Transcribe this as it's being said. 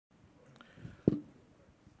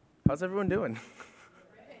How's everyone doing?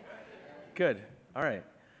 Good. All right.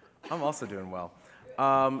 I'm also doing well.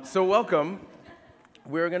 So welcome.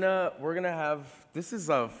 We're gonna have. This is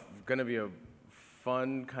gonna be a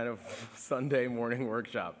fun kind of Sunday morning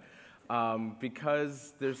workshop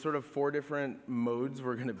because there's sort of 4 different modes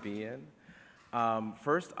we're gonna be in.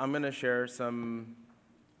 First, I'm gonna share some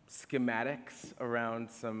schematics around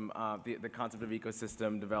some the concept of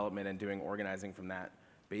ecosystem development and doing organizing from that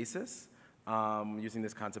basis, using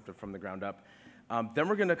this concept of from the ground up. Then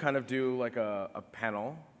we're gonna kind of do like a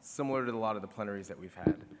panel, similar to a lot of the plenaries that we've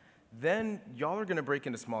had. Then y'all are gonna break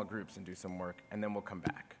into small groups and do some work, and then we'll come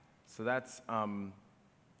back. So that's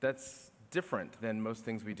different than most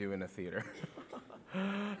things we do in a theater.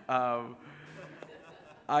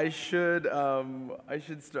 I should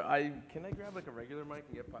start. Can I grab like a regular mic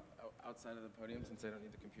and get outside of the podium since I don't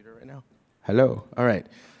need the computer right now? Hello. All right.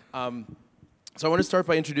 So I want to start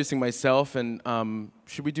by introducing myself, and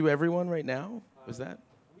should we do everyone right now? Was that?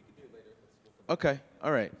 We could do it later. Okay.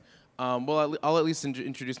 All right. Well, I'll at least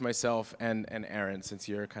introduce myself and Aaron, since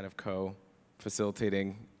you're kind of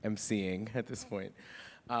co-facilitating, emceeing at this point.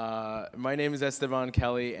 My name is Esteban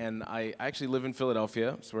Kelly, and I actually live in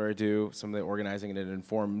Philadelphia. It's where I do some of the organizing, and it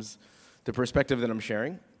informs the perspective that I'm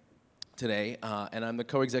sharing today. And I'm the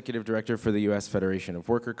co-executive director for the U.S. Federation of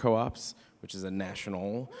Worker Co-ops, which is a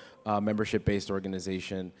national membership-based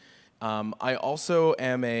organization. I also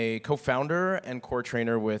am a co-founder and core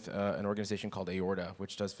trainer with an organization called Aorta,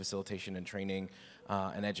 which does facilitation and training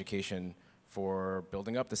and education for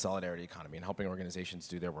building up the solidarity economy and helping organizations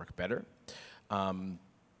do their work better.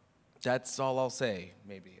 That's all I'll say,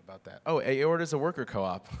 maybe, about that. Oh, Aorta is a worker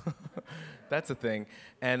co-op. That's a thing.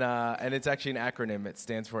 And it's actually an acronym. It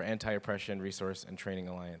stands for Anti-Oppression Resource and Training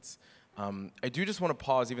Alliance. I do just want to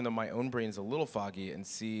pause, even though my own brain is a little foggy, and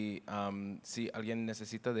see si alguien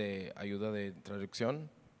necesita de ayuda de traducción.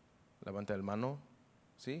 Levanta el mano.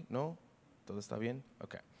 ¿Sí? ¿No? ¿Todo está bien?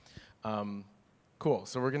 Okay. Cool.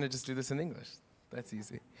 So we're going to just do this in English. That's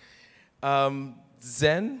easy.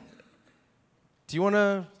 Zen, do you want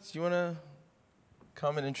to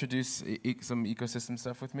come and introduce some ecosystem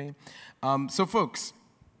stuff with me? So folks,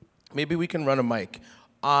 maybe we can run a mic.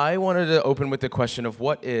 I wanted to open with the question of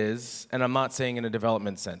what is, and I'm not saying in a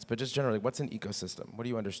development sense, but just generally, what's an ecosystem? What do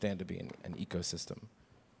you understand to be an ecosystem?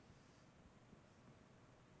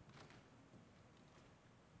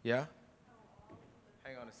 Yeah?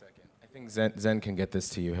 Hang on a second. I think Zen can get this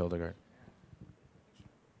to you, Hildegard.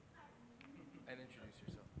 And introduce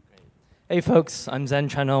yourself. Great. Hey folks, I'm Zen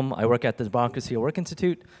Chanhom. I work at the Democracy at Work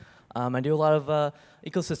Institute. I do a lot of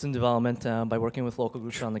ecosystem development by working with local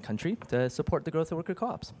groups around the country to support the growth of worker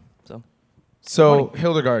co-ops. So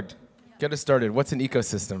Hildegard, get us started. What's an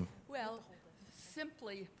ecosystem? Well,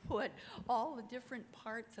 simply put, all the different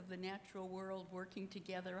parts of the natural world working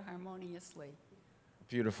together harmoniously.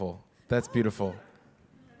 Beautiful. That's beautiful.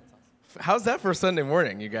 How's that for a Sunday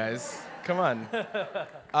morning, you guys? Come on.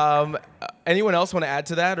 Anyone else want to add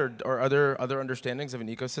to that, or other understandings of an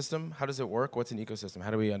ecosystem? How does it work? What's an ecosystem? How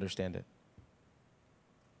do we understand it?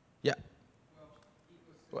 Yeah.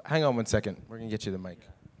 Well, hang on one second. We're going to get you the mic.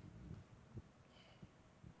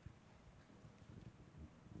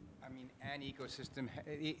 I mean, an ecosystem,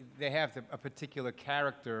 they have a particular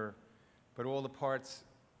character, but all the parts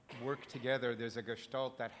work together. There's a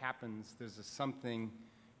gestalt that happens. There's a something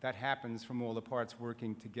that happens from all the parts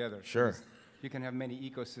working together. Sure. You can have many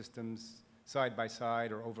ecosystems side by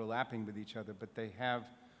side or overlapping with each other, but they have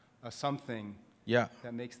a something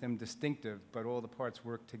that makes them distinctive, but all the parts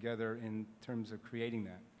work together in terms of creating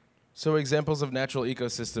that. So examples of natural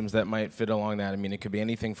ecosystems that might fit along that, I mean, it could be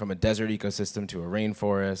anything from a desert ecosystem to a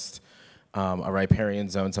rainforest, a riparian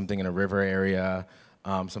zone, something in a river area,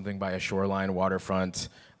 something by a shoreline, waterfront,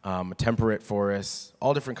 temperate forests,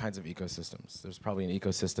 all different kinds of ecosystems. There's probably an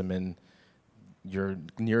ecosystem in your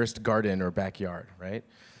nearest garden or backyard, right?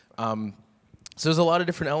 So there's a lot of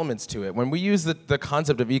different elements to it. When we use the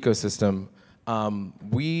concept of ecosystem,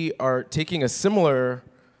 we are taking a similar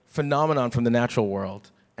phenomenon from the natural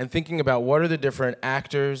world and thinking about what are the different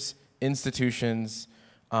actors, institutions,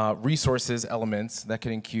 resources, elements that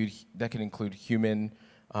can include human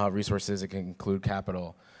resources, it can include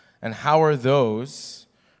capital, and how are those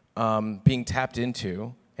being tapped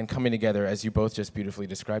into and coming together, as you both just beautifully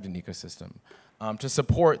described, an ecosystem, to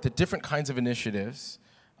support the different kinds of initiatives,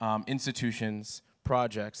 institutions,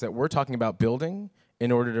 projects that we're talking about building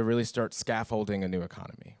in order to really start scaffolding a new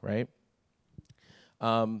economy, right?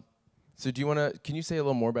 So can you say a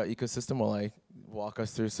little more about ecosystem while I walk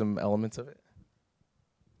us through some elements of it?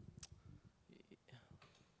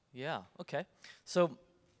 Yeah, okay. So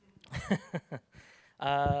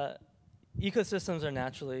ecosystems are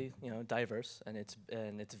naturally, diverse, and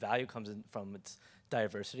its value comes from its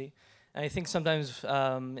diversity. And I think sometimes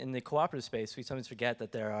in the cooperative space, we sometimes forget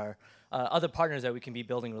that there are other partners that we can be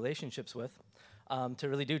building relationships with to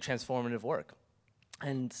really do transformative work.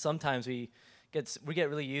 And sometimes we get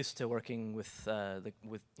really used to working with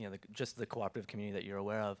just the cooperative community that you're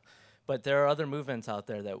aware of. But there are other movements out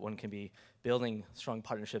there that one can be building strong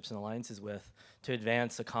partnerships and alliances with to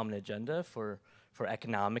advance a common agenda for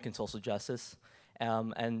economic and social justice,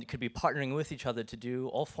 and could be partnering with each other to do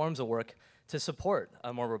all forms of work to support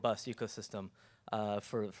a more robust ecosystem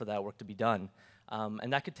for that work to be done.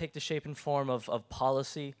 And that could take the shape and form of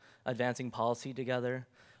policy, advancing policy together,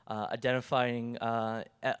 identifying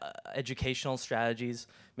educational strategies,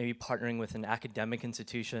 maybe partnering with an academic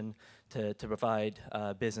institution to provide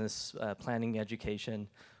business planning education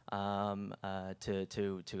to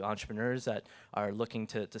entrepreneurs that are looking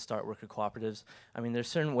to start worker cooperatives. I mean, there's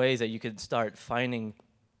certain ways that you could start finding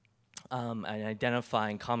and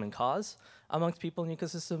identifying common cause amongst people in the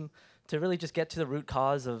ecosystem to really just get to the root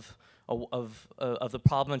cause of the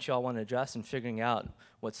problem that you all want to address and figuring out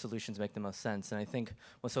what solutions make the most sense. And I think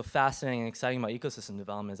what's so fascinating and exciting about ecosystem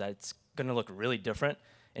development is that it's going to look really different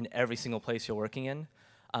in every single place you're working in,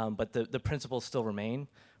 but the principles still remain,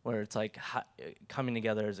 where it's like coming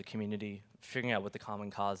together as a community, figuring out what the common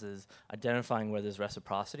cause is, identifying where there's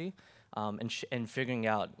reciprocity, and figuring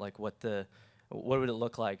out like what would it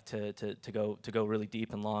look like to go really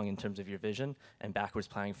deep and long in terms of your vision, and backwards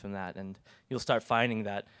planning from that. And you'll start finding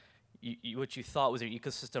that what you thought was your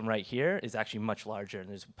ecosystem right here is actually much larger, and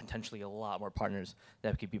there's potentially a lot more partners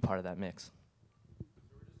that could be part of that mix.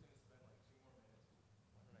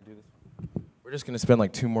 We're just going to spend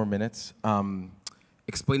like 2 more minutes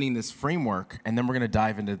explaining this framework, and then we're going to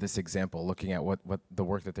dive into this example, looking at what the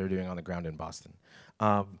work that they're doing on the ground in Boston.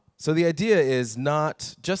 So the idea is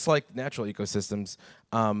not just like natural ecosystems,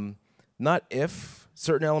 not if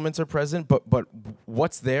certain elements are present, but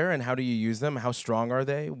what's there and how do you use them? How strong are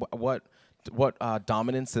they? What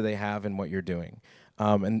dominance do they have in what you're doing?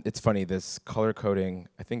 And it's funny, this color coding,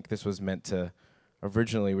 I think this was meant to,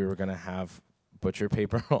 originally we were going to have butcher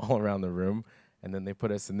paper all around the room, and then they put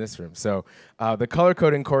us in this room. So the color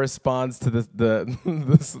coding corresponds to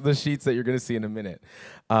the sheets that you're going to see in a minute.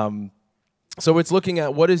 So it's looking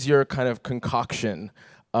at what is your kind of concoction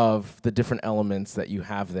of the different elements that you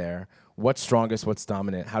have there. What's strongest, what's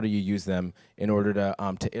dominant, how do you use them in order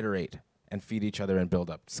to iterate and feed each other and build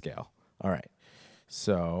up scale. All right,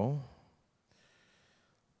 so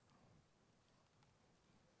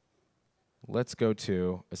let's go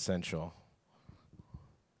to essential.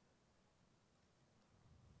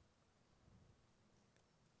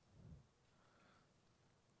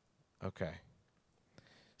 Okay.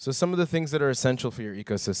 So some of the things that are essential for your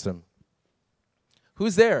ecosystem.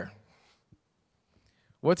 Who's there?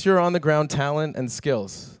 What's your on-the-ground talent and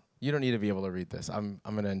skills? You don't need to be able to read this. I'm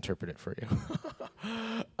going to interpret it for you.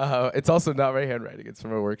 It's also not my handwriting. It's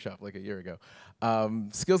from a workshop like a year ago.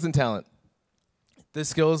 Skills and talent. The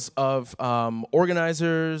skills of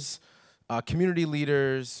organizers, community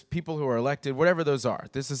leaders, people who are elected, whatever those are.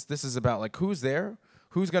 This is about like who's there,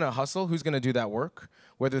 who's going to hustle, who's going to do that work,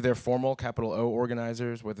 whether they're formal, capital O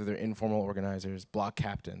organizers, whether they're informal organizers, block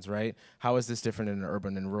captains, right? How is this different in an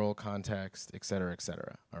urban and rural context, et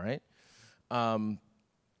cetera, all right?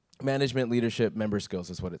 Management, leadership, member skills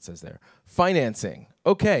is what it says there. Financing,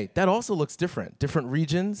 okay, that also looks different. Different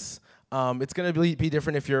regions. It's going to be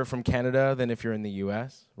different if you're from Canada than if you're in the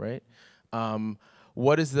US, right?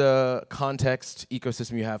 What is the context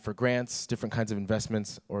ecosystem you have for grants, different kinds of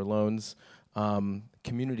investments or loans?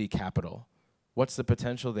 Community capital. What's the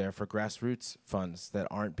potential there for grassroots funds that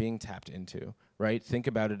aren't being tapped into, right? Think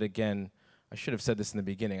about it again. I should have said this in the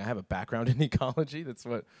beginning. I have a background in ecology. That's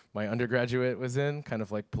what my undergraduate was in, kind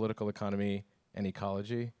of like political economy and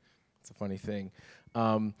ecology. It's a funny thing.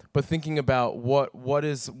 But thinking about what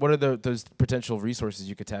are those potential resources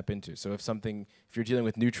you could tap into. So if you're dealing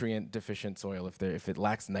with nutrient deficient soil, if it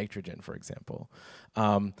lacks nitrogen, for example,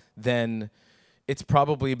 then it's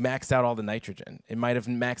probably maxed out all the nitrogen. It might have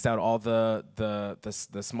maxed out all the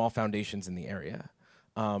small foundations in the area.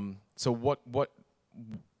 So what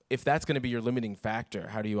if that's going to be your limiting factor?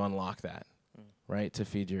 How do you unlock that, right, to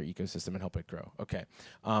feed your ecosystem and help it grow? Okay.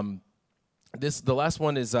 The last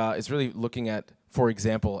one is really looking at, for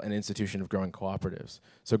example, an institution of growing cooperatives.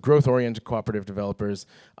 So growth-oriented cooperative developers,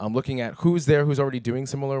 looking at who's there, who's already doing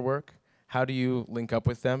similar work. How do you link up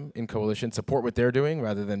with them in coalition, support what they're doing,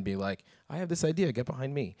 rather than be like, I have this idea, get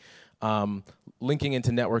behind me. Linking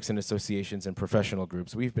into networks and associations and professional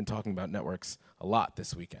groups. We've been talking about networks a lot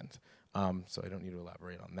this weekend, so I don't need to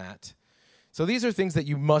elaborate on that. So these are things that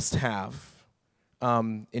you must have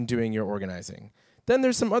in doing your organizing. Then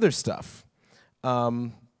there's some other stuff.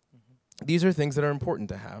 These are things that are important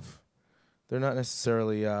to have. They're not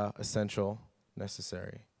necessarily essential,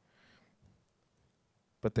 necessary,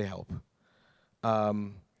 but they help.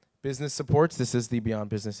 Business supports, this is the Beyond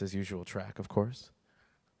Business as Usual track, of course.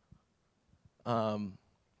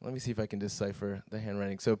 Let me see if I can decipher the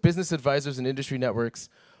handwriting. So business advisors and industry networks,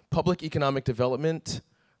 public economic development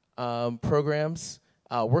programs,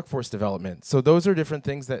 workforce development. So those are different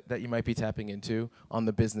things that you might be tapping into on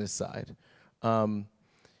the business side.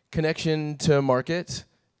 Connection to market.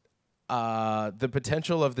 The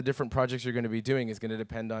potential of the different projects you're going to be doing is going to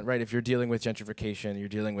depend on, right, if you're dealing with gentrification, you're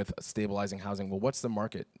dealing with stabilizing housing, well, what's the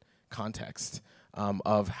market context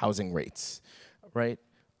of housing rates, right?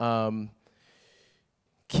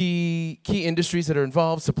 Key industries that are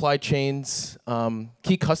involved, supply chains,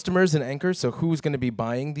 key customers and anchors, so who's going to be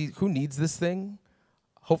buying these, who needs this thing?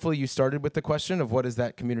 Hopefully you started with the question of what does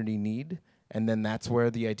that community need, and then that's where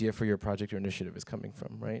the idea for your project or initiative is coming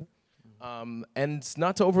from, right? And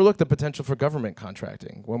not to overlook the potential for government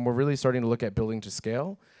contracting. When we're really starting to look at building to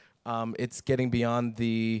scale, it's getting beyond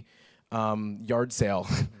the yard sale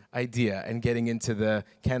idea and getting into the,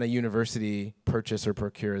 can a university purchase or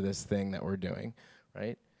procure this thing that we're doing,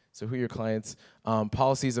 right? So who are your clients?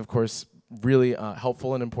 Policies, of course, really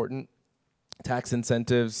helpful and important. Tax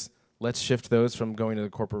incentives, let's shift those from going to the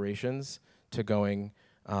corporations to going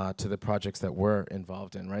to the projects that we're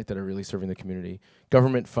involved in, right, that are really serving the community.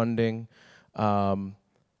 Government funding,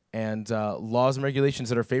 and laws and regulations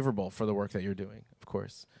that are favorable for the work that you're doing, of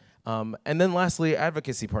course. And then lastly,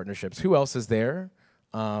 advocacy partnerships. Who else is there?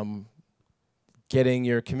 Getting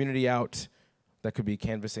your community out, that could be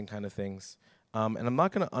canvassing kind of things. And I'm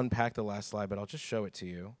not going to unpack the last slide, but I'll just show it to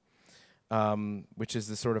you, which is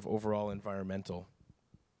the sort of overall environmental.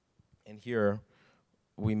 And here,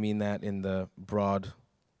 we mean that in the broad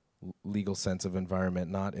legal sense of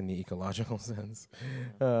environment, not in the ecological sense.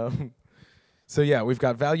 So yeah, we've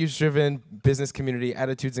got values-driven business community,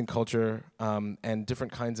 attitudes and culture, and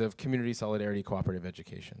different kinds of community solidarity, cooperative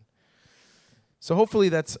education. So hopefully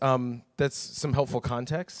that's some helpful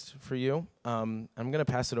context for you. I'm going to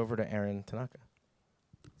pass it over to Aaron Tanaka.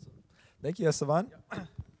 Thank you, Esteban.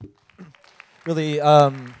 Really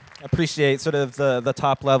appreciate sort of the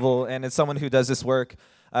top level, and as someone who does this work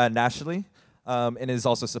nationally and is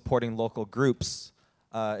also supporting local groups,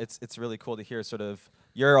 it's really cool to hear sort of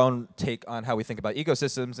your own take on how we think about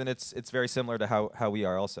ecosystems, and it's very similar to how we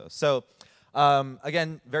are also. So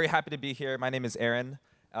again, very happy to be here. My name is Aaron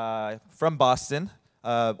from Boston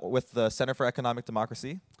with the Center for Economic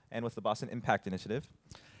Democracy and with the Boston Impact Initiative.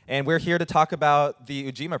 And we're here to talk about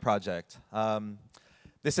the Ujima Project.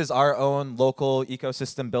 This is our own local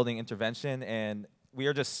ecosystem building intervention, and we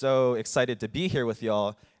are just so excited to be here with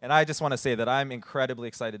y'all. And I just want to say that I'm incredibly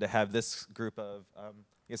excited to have this group of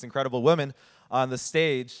incredible women on the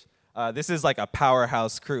stage. This is like a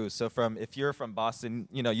powerhouse crew. So if you're from Boston,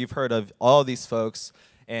 you've heard of all these folks,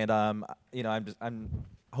 and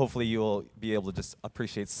hopefully you will be able to just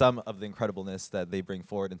appreciate some of the incredibleness that they bring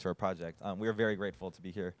forward into our project. We are very grateful to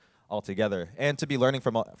be here all together and to be learning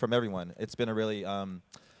from everyone. It's been a really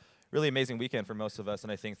amazing weekend for most of us,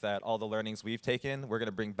 and I think that all the learnings we've taken, we're going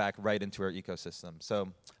to bring back right into our ecosystem.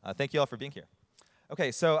 So thank you all for being here.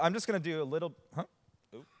 Okay, so I'm just going to do a little,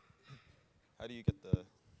 Ooh. How do you get the,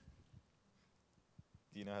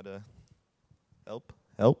 do you know how to help?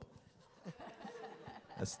 What?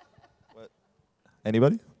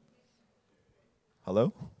 Anybody?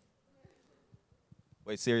 Hello?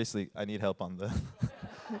 Wait, seriously, I need help on the,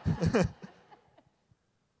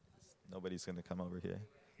 nobody's going to come over here.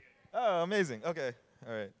 Oh, amazing. Okay.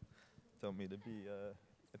 All right. Told me to be,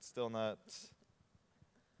 it's still not,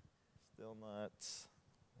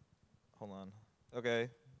 hold on. Okay.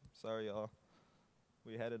 Sorry, y'all.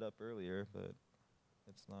 We had it up earlier, but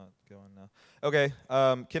it's not going now. Okay.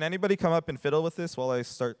 Can anybody come up and fiddle with this while I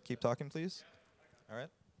keep talking, please? All right.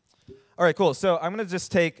 All right, cool. So I'm going to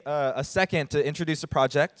just take a second to introduce the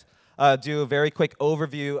project, do a very quick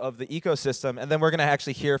overview of the ecosystem, and then we're going to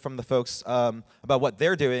actually hear from the folks about what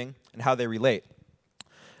they're doing and how they relate.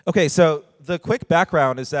 Okay, so the quick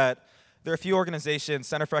background is that there are a few organizations,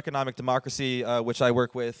 Center for Economic Democracy, which I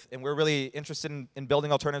work with, and we're really interested in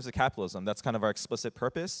building alternatives to capitalism. That's kind of our explicit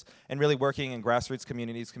purpose, and really working in grassroots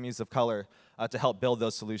communities of color, to help build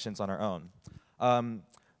those solutions on our own.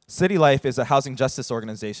 City Life is a housing justice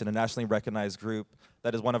organization, a nationally recognized group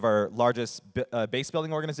that is one of our largest base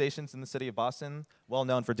building organizations in the city of Boston, well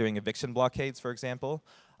known for doing eviction blockades, for example.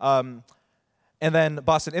 And then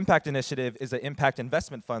Boston Impact Initiative is an impact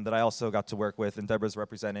investment fund that I also got to work with and Deborah's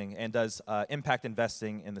representing, and does impact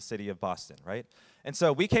investing in the city of Boston, right? And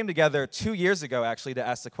so we came together 2 years ago, actually, to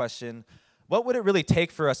ask the question, what would it really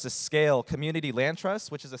take for us to scale community land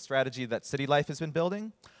trusts, which is a strategy that City Life has been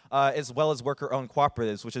building, as well as worker-owned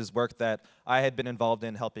cooperatives, which is work that I had been involved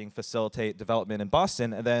in helping facilitate development in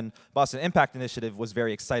Boston, and then Boston Impact Initiative was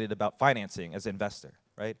very excited about financing as an investor,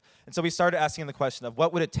 right? And so we started asking the question of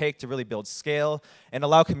what would it take to really build scale and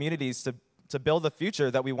allow communities to build the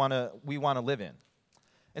future that we want to live in.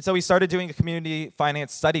 And so we started doing a community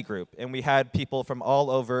finance study group, and we had people from all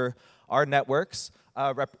over our networks.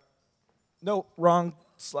 No, wrong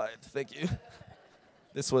slide, thank you.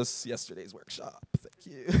 This was yesterday's workshop, thank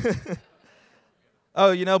you.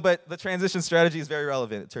 Oh, you know, but the transition strategy is very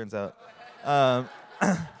relevant, it turns out.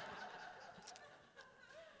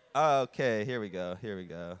 Okay, here we go.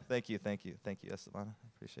 Thank you, Esteban, I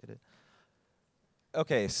appreciate it.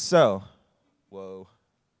 Okay, so, whoa,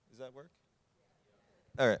 does that work?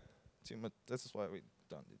 All right, this is why we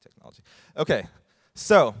don't do technology. Okay,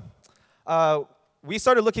 so, we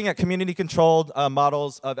started looking at community-controlled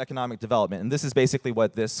models of economic development, and this is basically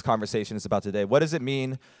what this conversation is about today. What does it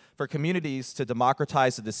mean for communities to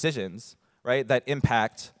democratize the decisions, right, that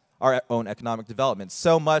impact our own economic development?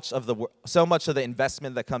 So much of the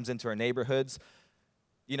investment that comes into our neighborhoods,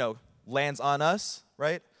 you know, lands on us,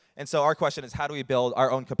 right? And so our question is, how do we build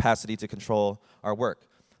our own capacity to control our work?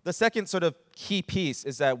 The second sort of key piece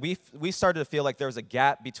is that we started to feel like there was a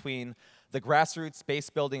gap between the grassroots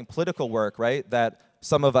base-building political work, right, that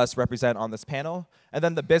some of us represent on this panel, and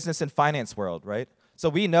then the business and finance world, right? So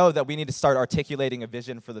we know that we need to start articulating a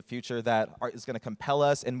vision for the future that is going to compel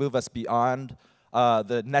us and move us beyond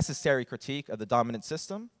the necessary critique of the dominant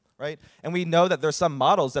system, right? And we know that there's some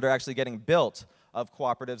models that are actually getting built of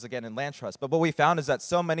cooperatives, again, in land trusts. But what we found is that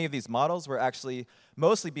so many of these models were actually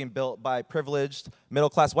mostly being built by privileged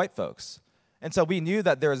middle-class white folks. And so we knew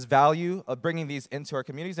that there is value of bringing these into our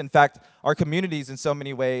communities. In fact, our communities in so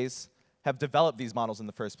many ways have developed these models in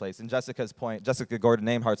the first place. And Jessica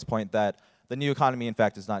Gordon-Aimhart's point that the new economy, in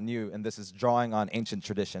fact, is not new, and this is drawing on ancient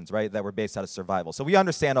traditions, right, that were based out of survival. So we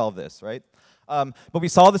understand all of this, right? But we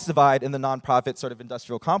saw this divide in the nonprofit sort of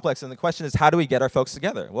industrial complex, and the question is, how do we get our folks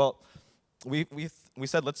together? Well, we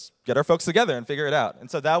said, let's get our folks together and figure it out.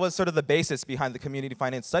 And so that was sort of the basis behind the Community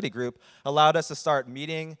Finance Study Group, allowed us to start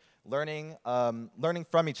meeting, learning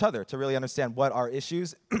from each other to really understand what our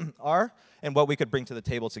issues are and what we could bring to the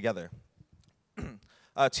table together.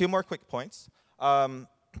 Two more quick points.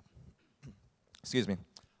 Excuse me.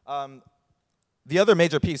 The other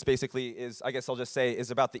major piece, basically, is, I guess I'll just say, is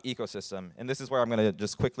about the ecosystem. And this is where I'm going to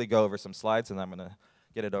just quickly go over some slides, and I'm going to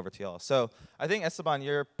get it over to y'all. So I think, Esteban,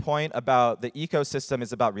 your point about the ecosystem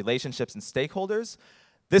is about relationships and stakeholders.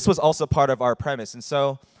 This was also part of our premise. And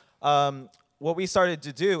so what we started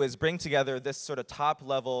to do is bring together this sort of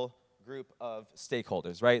top-level group of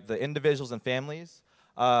stakeholders, right? The individuals and families.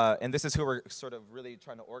 And this is who we're sort of really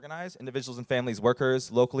trying to organize: individuals and families,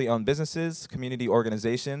 workers, locally owned businesses, community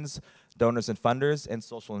organizations, donors and funders, and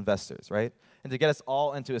social investors, right? And to get us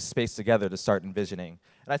all into a space together to start envisioning.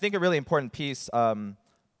 And I think a really important piece,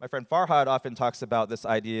 my friend Farhad often talks about this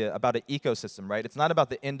idea about an ecosystem, right? It's not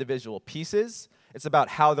about the individual pieces, it's about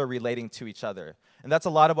how they're relating to each other. And that's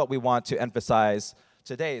a lot of what we want to emphasize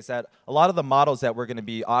today, is that a lot of the models that we're going to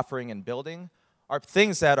be offering and building are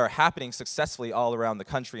things that are happening successfully all around the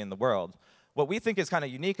country and the world. What we think is kind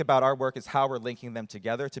of unique about our work is how we're linking them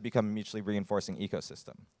together to become a mutually reinforcing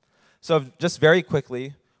ecosystem. So just very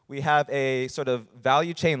quickly, we have a sort of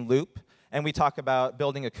value chain loop, and we talk about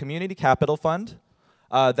building a community capital fund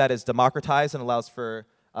that is democratized and allows for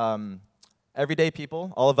everyday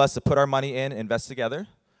people, all of us, to put our money in, invest together.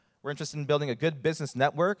 We're interested in building a good business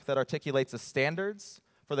network that articulates the standards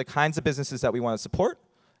for the kinds of businesses that we want to support,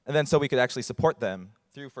 and then so we could actually support them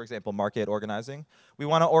through, for example, market organizing. We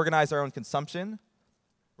want to organize our own consumption,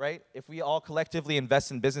 right? If we all collectively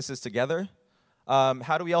invest in businesses together,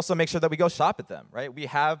 how do we also make sure that we go shop at them, right? We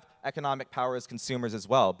have economic power as consumers as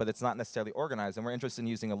well, but it's not necessarily organized, and we're interested in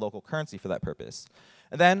using a local currency for that purpose.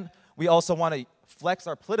 And then we also want to flex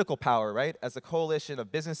our political power, right? As a coalition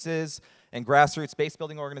of businesses and grassroots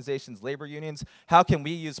base-building organizations, labor unions, how can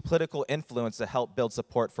we use political influence to help build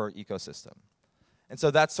support for our ecosystem? And so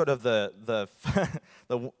that's sort of the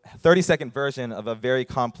 30-second version of a very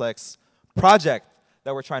complex project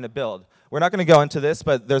that we're trying to build. We're not going to go into this,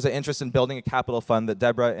 but there's an interest in building a capital fund that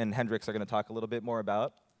Deborah and Hendrix are going to talk a little bit more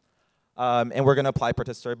about. And we're going to apply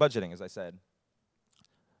participatory budgeting, as I said.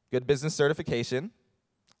 Good business certification.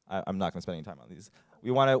 I'm not going to spend any time on these.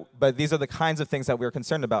 But these are the kinds of things that we're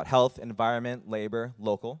concerned about: health, environment, labor,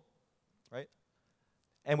 local, right?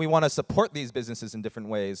 And we want to support these businesses in different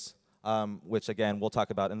ways, which again, we'll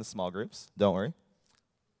talk about in the small groups, don't worry.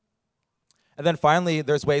 And then finally,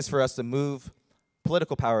 there's ways for us to move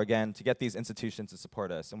political power again to get these institutions to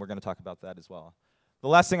support us, and we're going to talk about that as well. The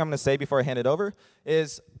last thing I'm going to say before I hand it over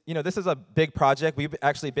is, this is a big project. We've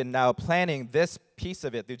actually been now planning this piece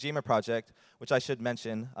of it, the Ujima Project, which I should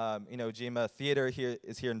mention. Ujima Theater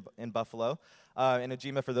is here in Buffalo. And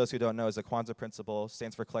Ujima, for those who don't know, is a Kwanzaa principle,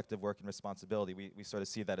 stands for collective work and responsibility. We sort of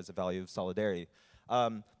see that as a value of solidarity.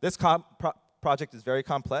 This project is very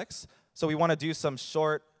complex, so we want to do some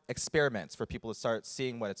short experiments for people to start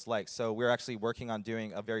seeing what it's like. So we're actually working on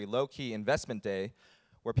doing a very low-key investment day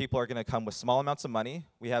where people are going to come with small amounts of money.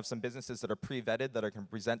 We have some businesses that are pre-vetted that are going to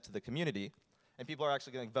present to the community, and people are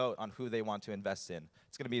actually going to vote on who they want to invest in.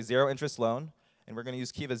 It's going to be a zero-interest loan, and we're going to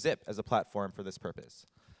use Kiva Zip as a platform for this purpose.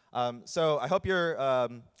 So I hope you're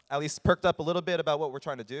at least perked up a little bit about what we're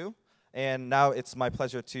trying to do, and now it's my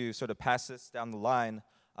pleasure to sort of pass this down the line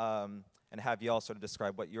and have you all sort of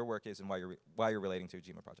describe what your work is and why you're relating to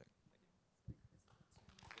Ujima Project.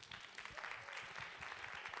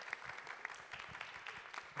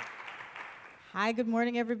 Hi, good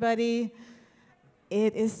morning, everybody.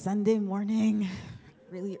 It is Sunday morning,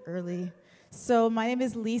 really early. So my name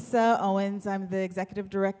is Lisa Owens. I'm the executive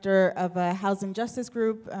director of a housing justice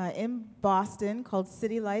group in Boston called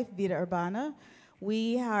City Life Vida Urbana.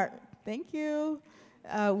 Thank you.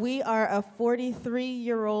 We are a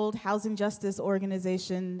 43-year-old housing justice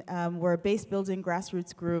organization. We're a base building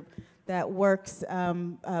grassroots group that works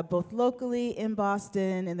both locally in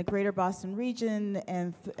Boston, in the greater Boston region,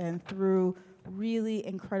 and through really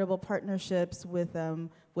incredible partnerships with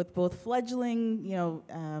both fledgling,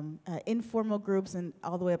 informal groups and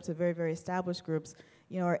all the way up to very, very established groups,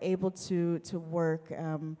 are able to work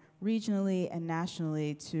regionally and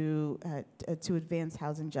nationally to advance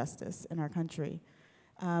housing justice in our country.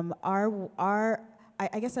 I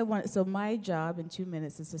guess so my job in 2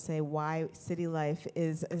 minutes is to say why City Life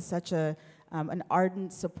is such an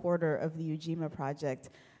ardent supporter of the Ujima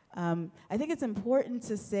Project. I think it's important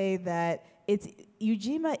to say that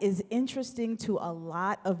Ujima is interesting to a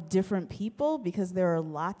lot of different people because there are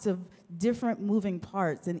lots of different moving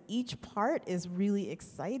parts, and each part is really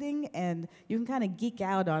exciting, and you can kind of geek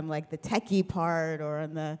out on like the techie part or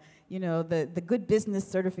on the good business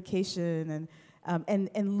certification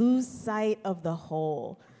and lose sight of the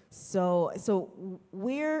whole. So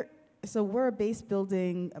we're a base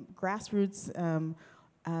building grassroots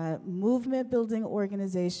movement building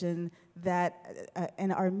organization that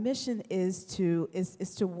and our mission is to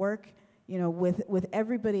work with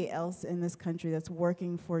everybody else in this country that's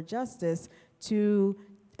working for justice to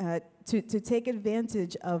take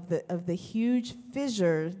advantage of the huge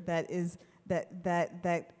fissure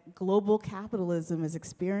that global capitalism is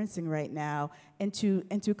experiencing right now, and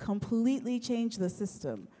to completely change the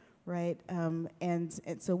system. Right, and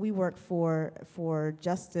so we work for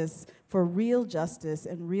justice, for real justice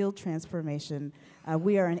and real transformation.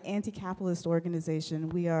 We are an anti-capitalist organization.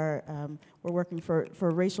 We're working for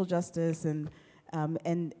racial justice and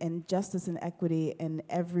justice and equity in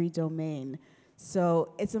every domain.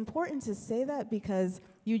 So it's important to say that because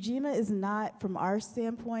Ujima is not, from our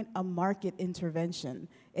standpoint, a market intervention.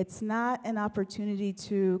 It's not an opportunity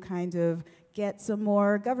to kind of get some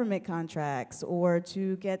more government contracts or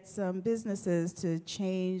to get some businesses to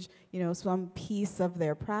change, some piece of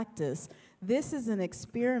their practice. This is an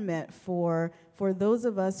experiment for those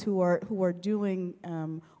of us who are doing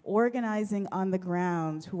organizing on the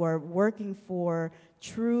ground, who are working for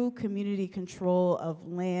true community control of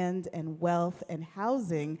land and wealth and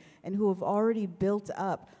housing, and who have already built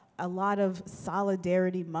up a lot of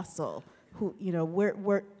solidarity muscle.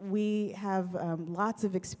 We have lots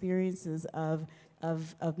of experiences of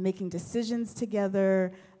making decisions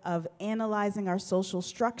together, of analyzing our social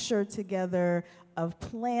structure together, of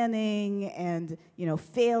planning and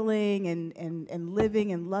failing and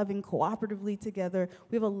living and loving cooperatively together.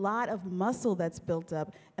 We have a lot of muscle that's built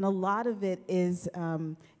up, and a lot of it is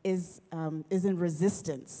in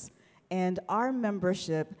resistance. And our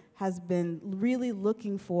membership has been really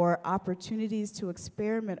looking for opportunities to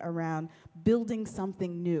experiment around building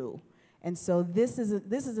something new. And so this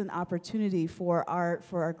is an opportunity for our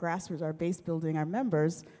grassroots, our base building, our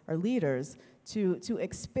members, our leaders, to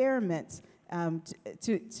experiment,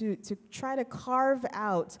 to try to carve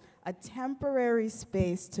out a temporary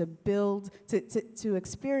space to build, to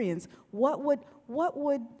experience what would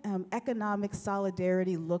economic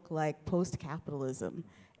solidarity look like post-capitalism.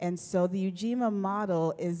 And so the Ujima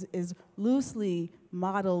model is loosely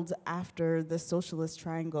modeled after the socialist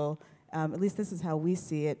triangle at least this is how we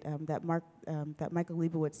see it, that Michael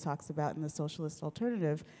Leibowitz talks about in The Socialist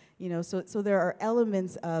Alternative. So there are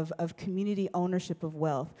elements of community ownership of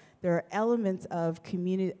wealth. There are elements of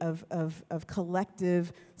community of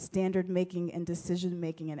collective standard making and decision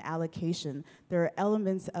making and allocation. There are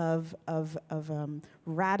elements of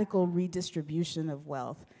radical redistribution of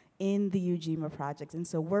wealth in the Ujima Project. And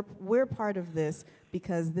so we're part of this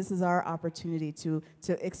because this is our opportunity to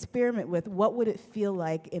experiment with what would it feel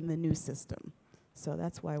like in the new system. So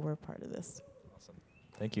that's why we're part of this. Awesome.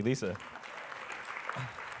 Thank you, Lisa.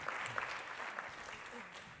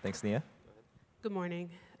 Thanks, Nia. Good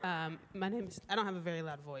morning. My name is, I don't have a very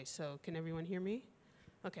loud voice, so can everyone hear me?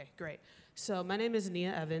 Okay, great. So my name is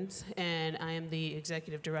Nia Evans, and I am the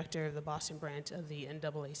executive director of the Boston branch of the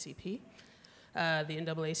NAACP. The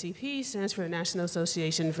NAACP stands for the National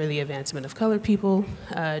Association for the Advancement of Colored People.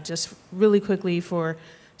 Just really quickly, for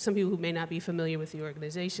some people who may not be familiar with the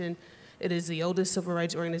organization, it is the oldest civil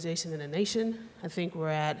rights organization in the nation. I think we're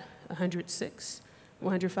at 105,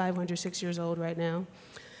 106 years old right now.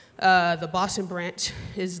 The Boston branch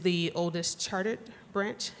is the oldest chartered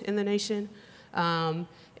branch in the nation. And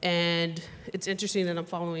it's interesting that I'm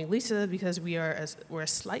following Lisa because we're a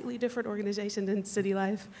slightly different organization than City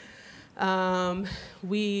Life.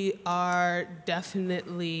 We are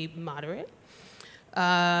definitely moderate.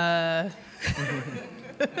 Our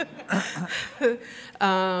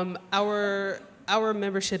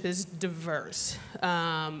membership is diverse.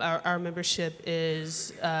 Our membership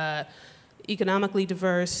is economically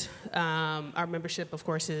diverse. Our membership, of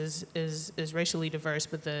course, is racially diverse,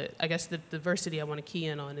 but I guess the diversity I want to key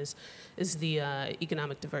in on is the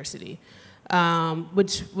economic diversity,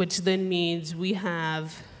 which then means we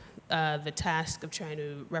have the task of trying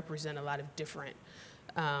to represent a lot of different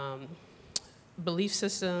belief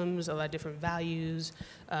systems, a lot of different values,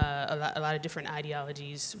 a lot of different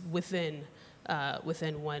ideologies within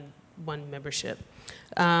one membership.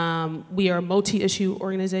 We are a multi-issue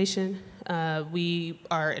organization. We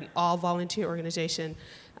are an all-volunteer organization.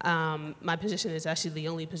 My position is actually the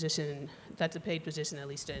only position that's a paid position, at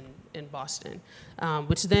least in Boston,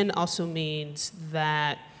 which then also means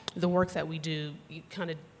that the work that we do kind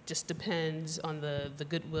of just depends on the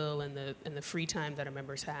goodwill and the free time that our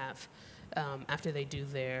members have after they do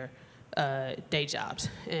their day jobs,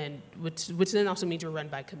 and which then also means we're run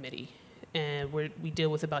by committee. And we deal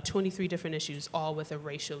with about 23 different issues, all with a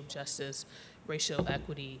racial justice, racial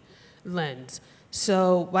equity lens.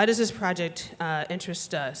 So why does this project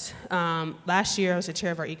interest us? Last year, I was the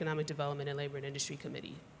chair of our Economic Development and Labor and Industry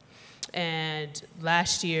Committee. And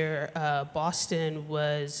last year, Boston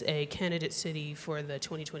was a candidate city for the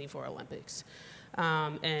 2024 Olympics.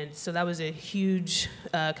 And so that was a huge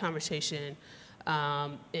conversation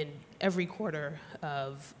in every quarter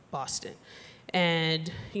of Boston. And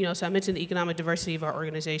so I mentioned the economic diversity of our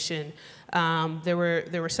organization. There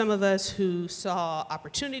were some of us who saw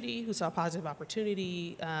opportunity, who saw positive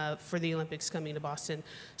opportunity for the Olympics coming to Boston.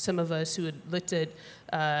 Some of us who had looked at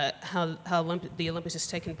how the Olympics has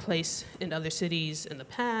taken place in other cities in the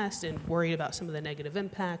past and worried about some of the negative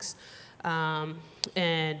impacts. And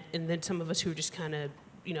then some of us who were just kind of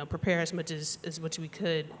prepare as much as we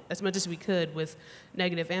could with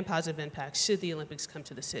negative and positive impacts should the Olympics come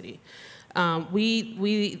to the city.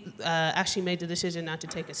 We actually made the decision not to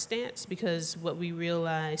take a stance because what we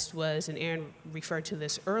realized was, and Aaron referred to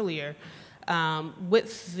this earlier,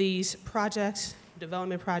 with these projects,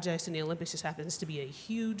 development projects, and the Olympics just happens to be a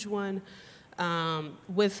huge one,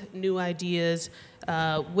 with new ideas,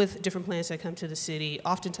 with different plans that come to the city.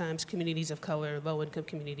 Oftentimes, communities of color, low-income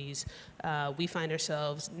communities, we find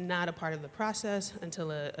ourselves not a part of the process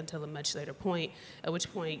until a much later point. At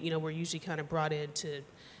which point, we're usually kind of brought in to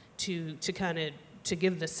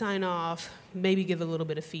give the sign off, maybe give a little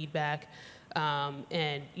bit of feedback,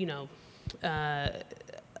 and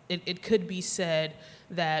it could be said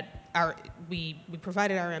that we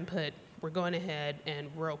provided our input. We're going ahead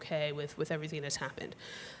and we're okay with everything that's happened.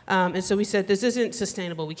 And so we said, this isn't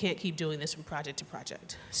sustainable. We can't keep doing this from project to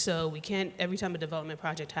project. So we can't, every time a development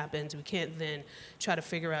project happens, we can't then try to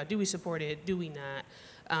figure out, do we support it, do we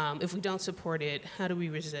not? If we don't support it, how do we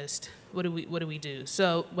resist? What do we do?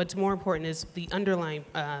 So what's more important is the underlying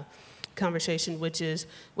conversation, which is,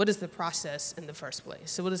 what is the process in the first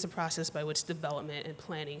place? So what is the process by which development and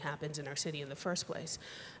planning happens in our city in the first place?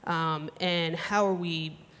 And how are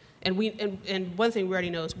we, and one thing we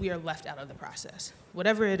already know is we are left out of the process.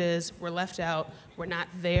 Whatever it is, we're left out. We're not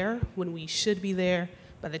there when we should be there.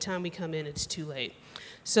 By the time we come in, it's too late.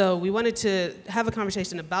 So we wanted to have a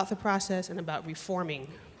conversation about the process and about reforming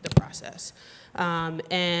the process.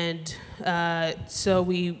 So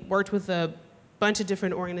we worked with a bunch of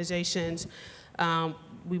different organizations.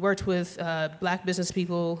 We worked with Black business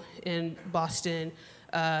people in Boston,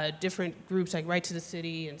 different groups like Right to the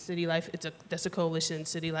City and City Life. That's a coalition.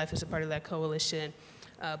 City Life is a part of that coalition.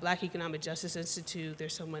 Black Economic Justice Institute.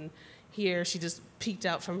 There's someone here. She just peeked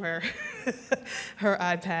out from her her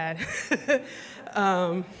iPad.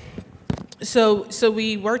 So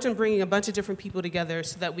we worked on bringing a bunch of different people together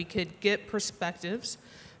so that we could get perspectives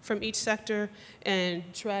from each sector and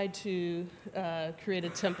try to create a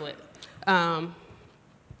template.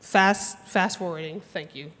 Fast forwarding,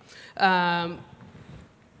 thank you.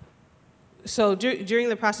 So during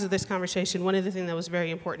the process of this conversation, one of the things that was very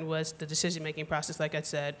important was the decision-making process, like I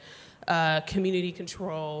said, community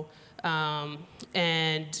control,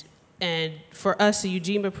 and for us, the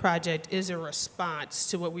Ujima Project is a response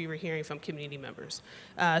to what we were hearing from community members.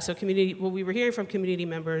 What we were hearing from community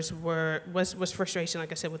members was frustration,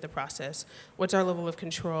 like I said, with the process. What's our level of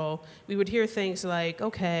control? We would hear things like,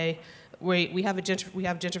 okay, we have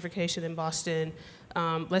gentrification in Boston.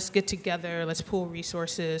 Let's get together, let's pool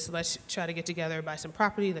resources, let's try to get together, buy some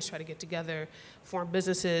property, let's try to get together, form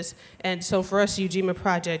businesses. And so for us, the Ujima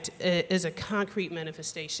Project is a concrete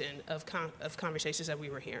manifestation of conversations that we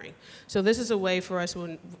were hearing. So this is a way for us,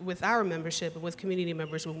 with our membership and with community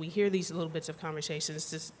members, when we hear these little bits of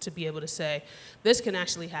conversations, to be able to say, this can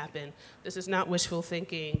actually happen. This is not wishful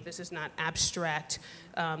thinking. This is not abstract.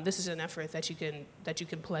 This is an effort that you can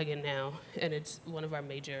plug in now, and it's one of our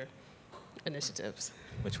major initiatives.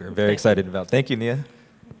 Which we're very excited about. Thank you, Nia.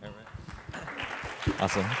 All right.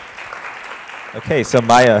 Awesome. Okay, so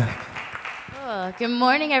Maya. Oh, good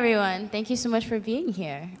morning, everyone. Thank you so much for being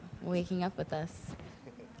here, waking up with us.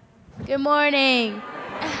 Good morning.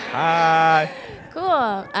 Hi. Cool.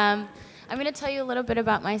 I'm going to tell you a little bit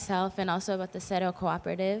about myself and also about the Cero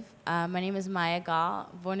Cooperative. My name is Maya Gall,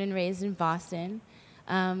 born and raised in Boston.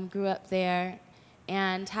 Grew up there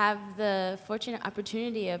and have the fortunate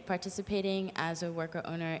opportunity of participating as a worker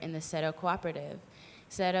owner in the Cero Cooperative.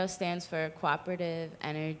 Cero stands for Cooperative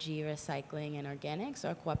Energy Recycling and Organics,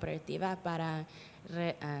 or Cooperativa para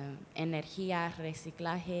Energía,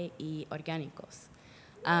 Reciclaje y Orgánicos.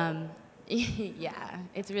 Yeah,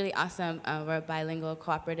 it's really awesome. We're a bilingual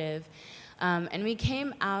cooperative. And we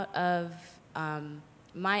came out of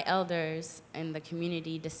my elders in the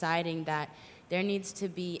community deciding that there needs to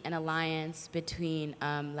be an alliance between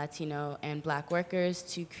Latino and Black workers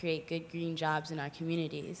to create good green jobs in our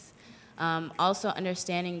communities. Also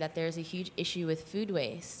understanding that there's a huge issue with food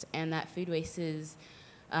waste, and that food waste is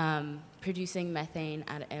producing methane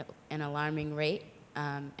at an alarming rate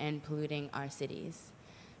and polluting our cities.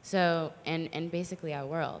 So, and basically our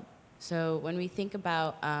world. So when we think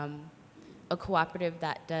about a cooperative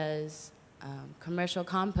that does commercial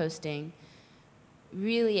composting,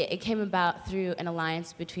 really, it came about through an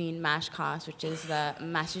alliance between MASHCOS, which is the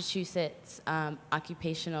Massachusetts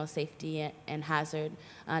Occupational Safety and Hazard,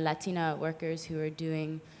 Latina workers who are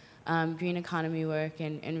doing green economy work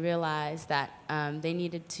and realized that they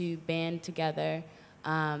needed to band together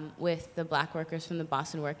with the Black workers from the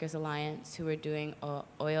Boston Workers Alliance who were doing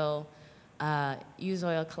used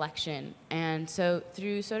oil collection. And so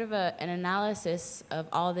through sort of an analysis of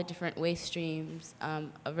all the different waste streams,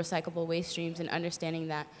 of recyclable waste streams, and understanding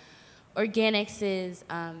that organics is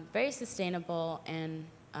very sustainable and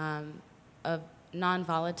a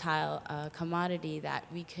non-volatile commodity that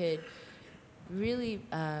we could really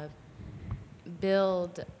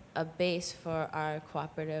build a base for our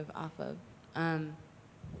cooperative off of.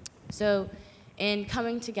 So in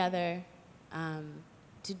coming together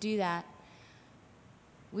to do that,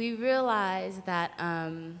 we realized that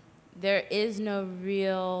there is no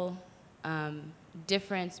real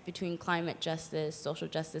difference between climate justice, social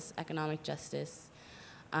justice, economic justice.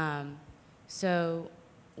 So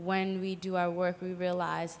when we do our work, we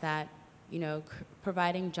realize that, you know,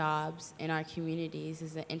 providing jobs in our communities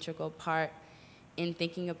is an integral part in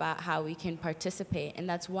thinking about how we can participate. And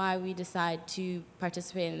that's why we decide to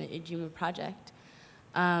participate in the Ujima Project.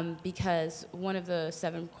 Because one of the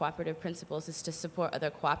 7 cooperative principles is to support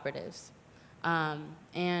other cooperatives.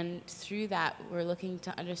 And through that, we're looking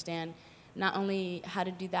to understand not only how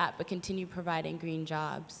to do that, but continue providing green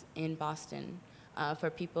jobs in Boston for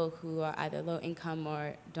people who are either low income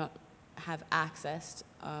or don't have access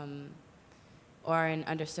or are in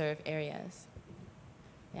underserved areas.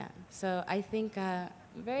 Yeah, so I think I'm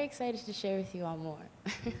very excited to share with you all more.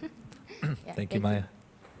 Yeah, thank you, Maya.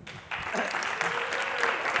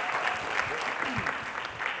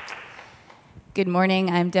 Good morning.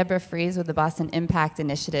 I'm Deborah Fries with the Boston Impact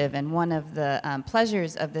Initiative, and one of the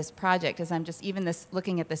pleasures of this project is I'm just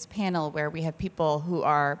looking at this panel where we have people who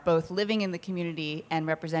are both living in the community and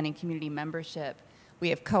representing community membership.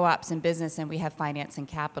 We have co-ops and business, and we have finance and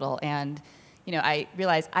capital. And I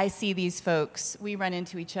realize I see these folks, we run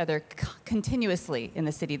into each other continuously in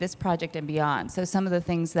the city, this project and beyond. So some of the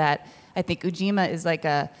things that I think Ujima is like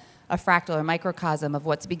a fractal or microcosm of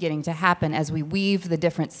what's beginning to happen as we weave the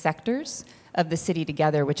different sectors of the city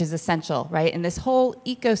together, which is essential, right? And this whole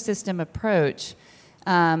ecosystem approach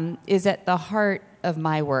is at the heart of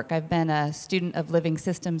my work. I've been a student of living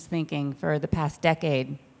systems thinking for the past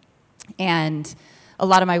decade. And a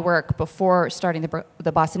lot of my work before starting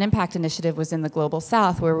the Boston Impact Initiative was in the Global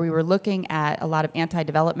South, where we were looking at a lot of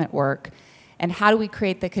anti-development work and how do we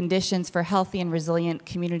create the conditions for healthy and resilient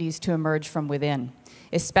communities to emerge from within,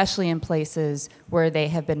 especially in places where they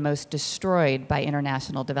have been most destroyed by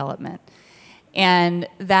international development. And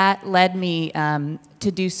that led me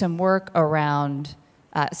to do some work around,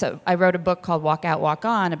 so I wrote a book called Walk Out, Walk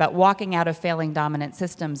On about walking out of failing dominant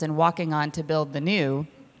systems and walking on to build the new.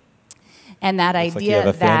 And that Looks idea like you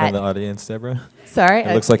have a fan that... in the audience, Deborah. Sorry?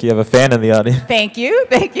 It looks like you have a fan in the audience. Thank you,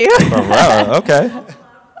 thank you. Oh, wow, okay.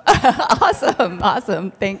 Awesome,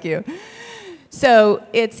 awesome, thank you. So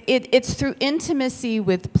it's through intimacy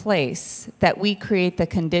with place that we create the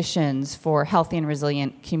conditions for healthy and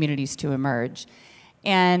resilient communities to emerge.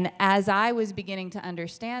 And as I was beginning to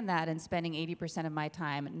understand that and spending 80% of my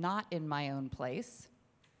time not in my own place,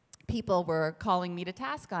 people were calling me to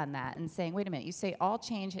task on that and saying, wait a minute, you say all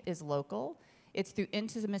change is local, it's through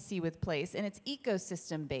intimacy with place, and it's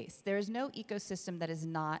ecosystem-based. There is no ecosystem that is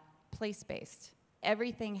not place-based.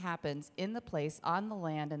 Everything happens in the place, on the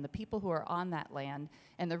land, and the people who are on that land,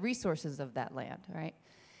 and the resources of that land, right?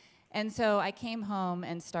 And so I came home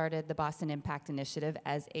and started the Boston Impact Initiative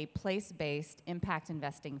as a place-based impact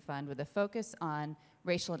investing fund with a focus on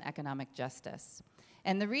racial and economic justice.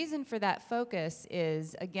 And the reason for that focus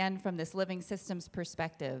is, again, from this living systems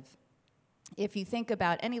perspective, if you think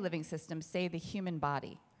about any living system, say the human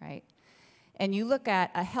body, right? And you look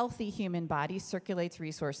at a healthy human body circulates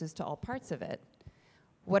resources to all parts of it.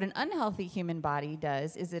 What an unhealthy human body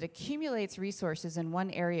does is it accumulates resources in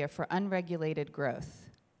one area for unregulated growth,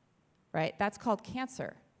 right? That's called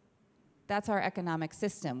cancer. That's our economic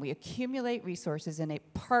system. We accumulate resources in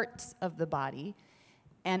parts of the body,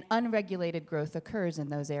 and unregulated growth occurs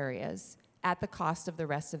in those areas at the cost of the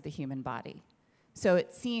rest of the human body. So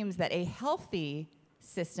it seems that a healthy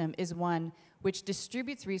system is one which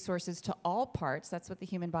distributes resources to all parts, that's what the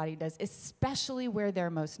human body does, especially where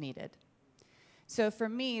they're most needed. So for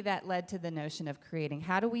me, that led to the notion of creating,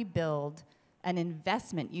 how do we build an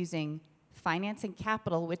investment using finance and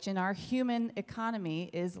capital, which in our human economy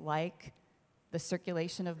is like the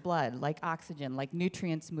circulation of blood, like oxygen, like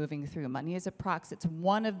nutrients moving through. Money is a proxy. It's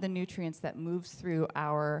one of the nutrients that moves through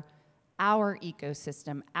our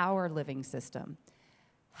ecosystem, our living system.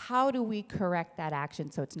 How do we correct that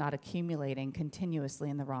action so it's not accumulating continuously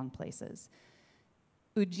in the wrong places?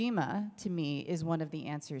 Ujima, to me, is one of the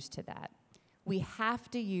answers to that. We have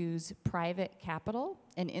to use private capital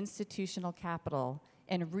and institutional capital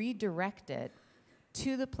and redirect it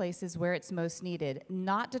to the places where it's most needed,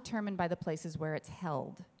 not determined by the places where it's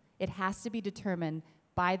held. It has to be determined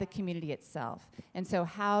by the community itself. And so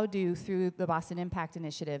through the Boston Impact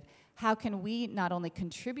Initiative, how can we not only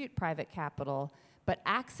contribute private capital, but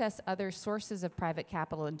access other sources of private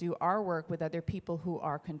capital and do our work with other people who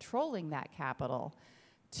are controlling that capital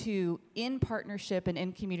to, in partnership and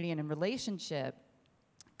in community and in relationship,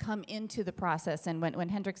 come into the process. And when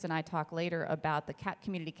Hendricks and I talk later about the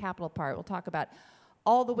community capital part, we'll talk about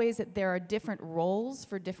all the ways that there are different roles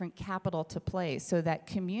for different capital to play so that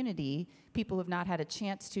community, people who have not had a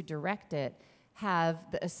chance to direct it, have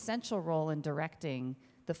the essential role in directing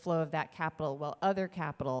the flow of that capital while other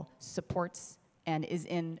capital supports and is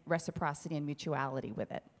in reciprocity and mutuality with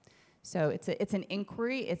it. So it's an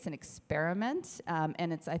inquiry, it's an experiment,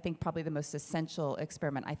 and it's, I think, probably the most essential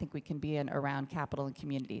experiment I think we can be in around capital and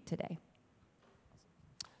community today.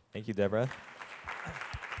 Thank you, Deborah.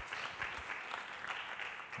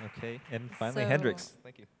 Okay, and finally, So- Hendricks.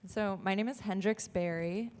 Thank you. So my name is Hendricks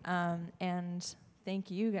Berry, and thank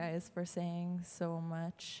you guys for saying so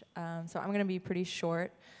much. So I'm going to be pretty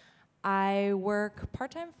short. I work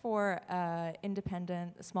part-time for an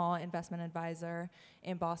independent small investment advisor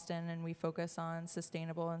in Boston, and we focus on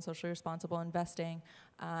sustainable and socially responsible investing.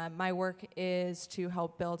 My work is to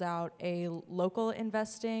help build out a local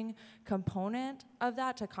investing component of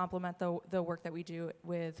that to complement the work that we do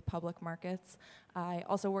with public markets. I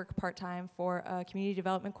also work part-time for a community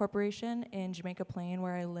development corporation in Jamaica Plain,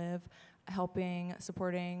 where I live,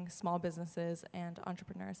 supporting small businesses and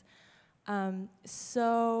entrepreneurs. I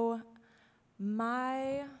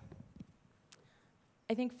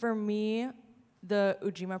think for me, the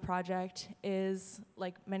Ujima Project is,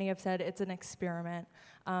 like many have said, it's an experiment.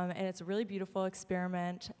 And it's a really beautiful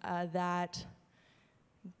experiment that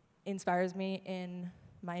inspires me in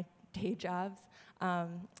my day jobs.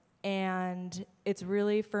 And it's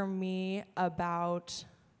really, for me, about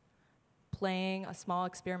playing a small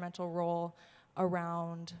experimental role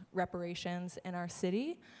around reparations in our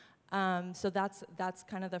city. So that's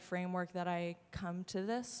kind of the framework that I come to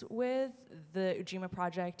this with. The Ujima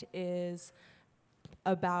Project is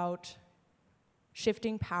about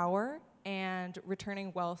shifting power and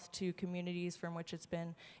returning wealth to communities from which it's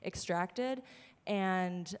been extracted,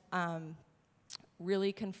 and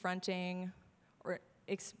really confronting, or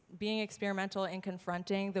being experimental in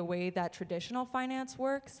confronting the way that traditional finance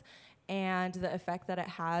works and the effect that it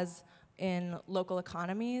has in local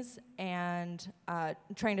economies, and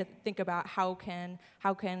trying to think about how can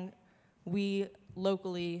we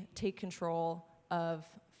locally take control of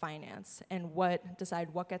finance and decide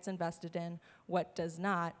what gets invested in, what does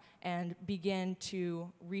not, and begin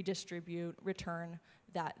to return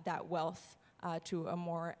that wealth to a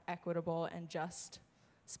more equitable and just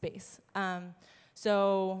space.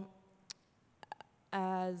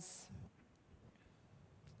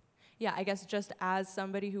 I guess just as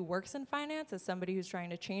somebody who works in finance, as somebody who's trying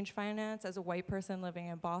to change finance, as a white person living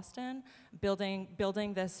in Boston,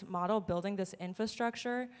 building this model, building this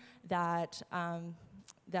infrastructure that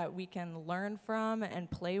that we can learn from and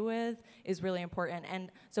play with is really important. And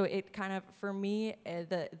so it kind of, for me, at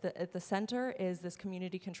the center is this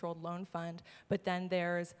community-controlled loan fund, but then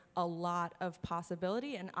there's a lot of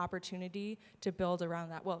possibility and opportunity to build around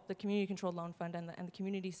that. Well, the community-controlled loan fund and the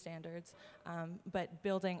community standards, but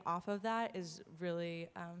building off of that is really,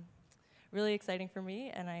 really exciting for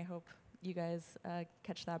me, and I hope you guys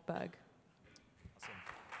catch that bug. Awesome.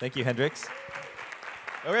 Thank you, Hendrix.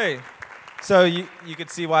 All right. So you could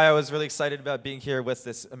see why I was really excited about being here with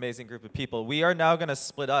this amazing group of people. We are now going to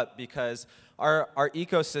split up because our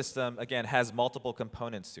ecosystem, again, has multiple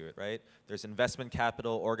components to it, right? There's investment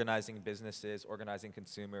capital, organizing businesses, organizing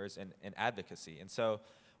consumers, and advocacy. And so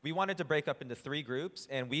we wanted to break up into 3 groups,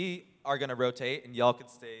 and we are going to rotate, and y'all can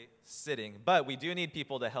stay sitting. But we do need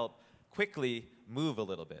people to help quickly move a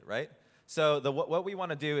little bit, right? So what we want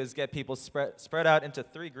to do is get people spread out into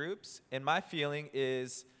 3 groups, and my feeling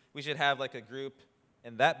is we should have like a group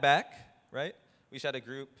in that back, right? We should have a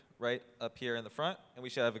group right up here in the front, and we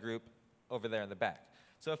should have a group over there in the back.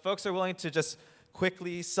 So if folks are willing to just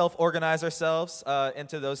quickly self-organize ourselves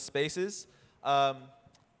into those spaces.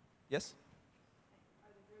 Yes?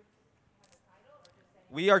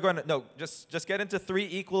 We are going to, no, just get into 3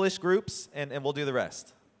 equal-ish groups, and we'll do the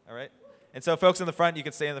rest, all right? And so folks in the front, you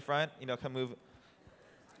can stay in the front, come move.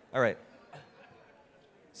 All right.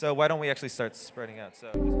 So why don't we actually start spreading out? So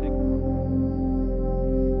just make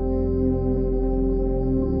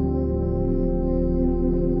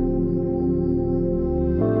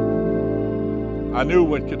I knew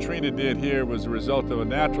what Katrina did here was a result of a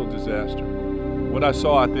natural disaster. What I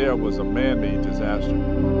saw out there was a man-made disaster.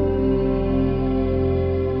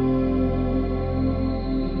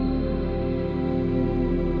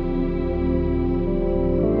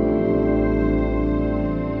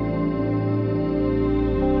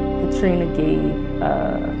 Katrina gave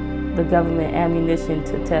the government ammunition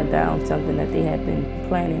to tear down something that they had been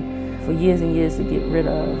planning for years and years to get rid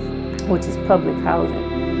of, which is public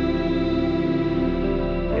housing.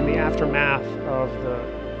 In the aftermath of the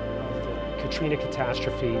Katrina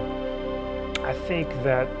catastrophe, I think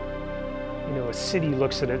that a city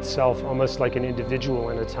looks at itself almost like an individual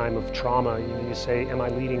in a time of trauma. You say, am I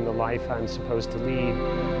leading the life I'm supposed to lead?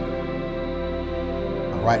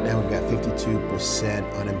 Right now, we've got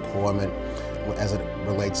 52% unemployment as it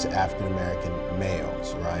relates to African American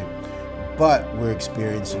males, right? But we're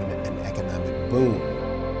experiencing an economic boom.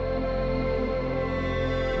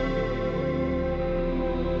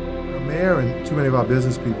 The mayor and too many of our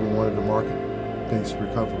business people wanted a market-based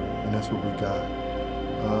recovery, and that's what we got.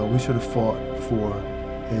 We should have fought for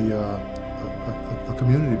a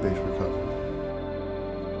community-based recovery.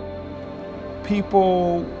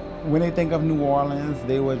 People, when they think of New Orleans,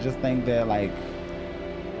 they would just think that like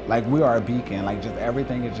like we are a beacon, like just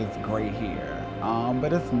everything is just great here,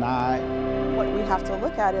 but it's not. What we have to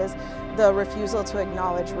look at is the refusal to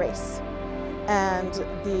acknowledge race and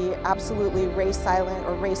the absolutely race-silent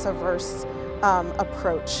or race-averse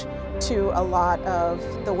approach to a lot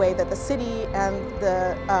of the way that the city and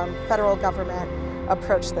the federal government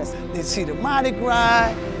approach this. They see the Mardi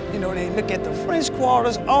Gras, you know, they look at the French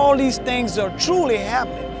quarters, all these things are truly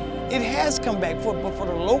happening. It has come back, but for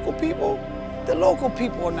the local people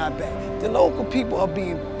are not back. The local people are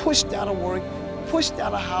being pushed out of work, pushed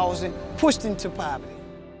out of housing, pushed into poverty.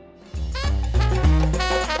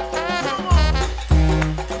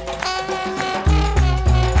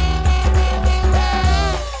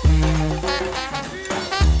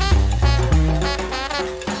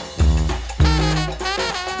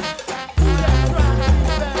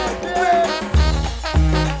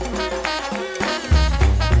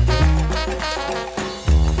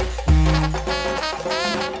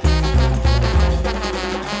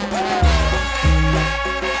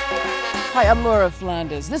 Hi, I'm Laura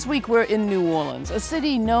Flanders. This week we're in New Orleans, a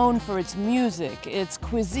city known for its music, its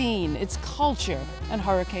cuisine, its culture, and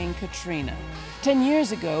Hurricane Katrina. 10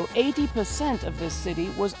 years ago, 80% of this city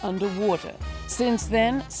was underwater. Since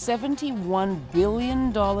then, $71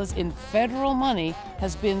 billion in federal money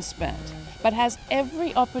has been spent. But has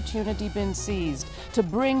every opportunity been seized to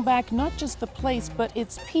bring back not just the place, but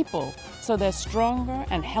its people, so they're stronger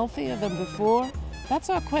and healthier than before? That's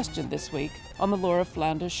our question this week on The Laura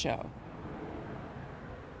Flanders Show.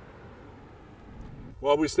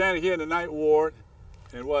 Well, we're standing here in the Ninth Ward,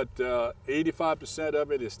 and 85%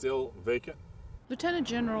 of it is still vacant. Lieutenant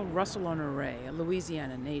General Russell Honoré, a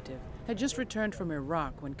Louisiana native, had just returned from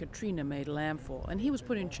Iraq when Katrina made landfall, and he was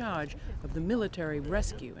put in charge of the military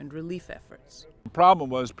rescue and relief efforts. The problem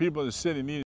was people in the city needed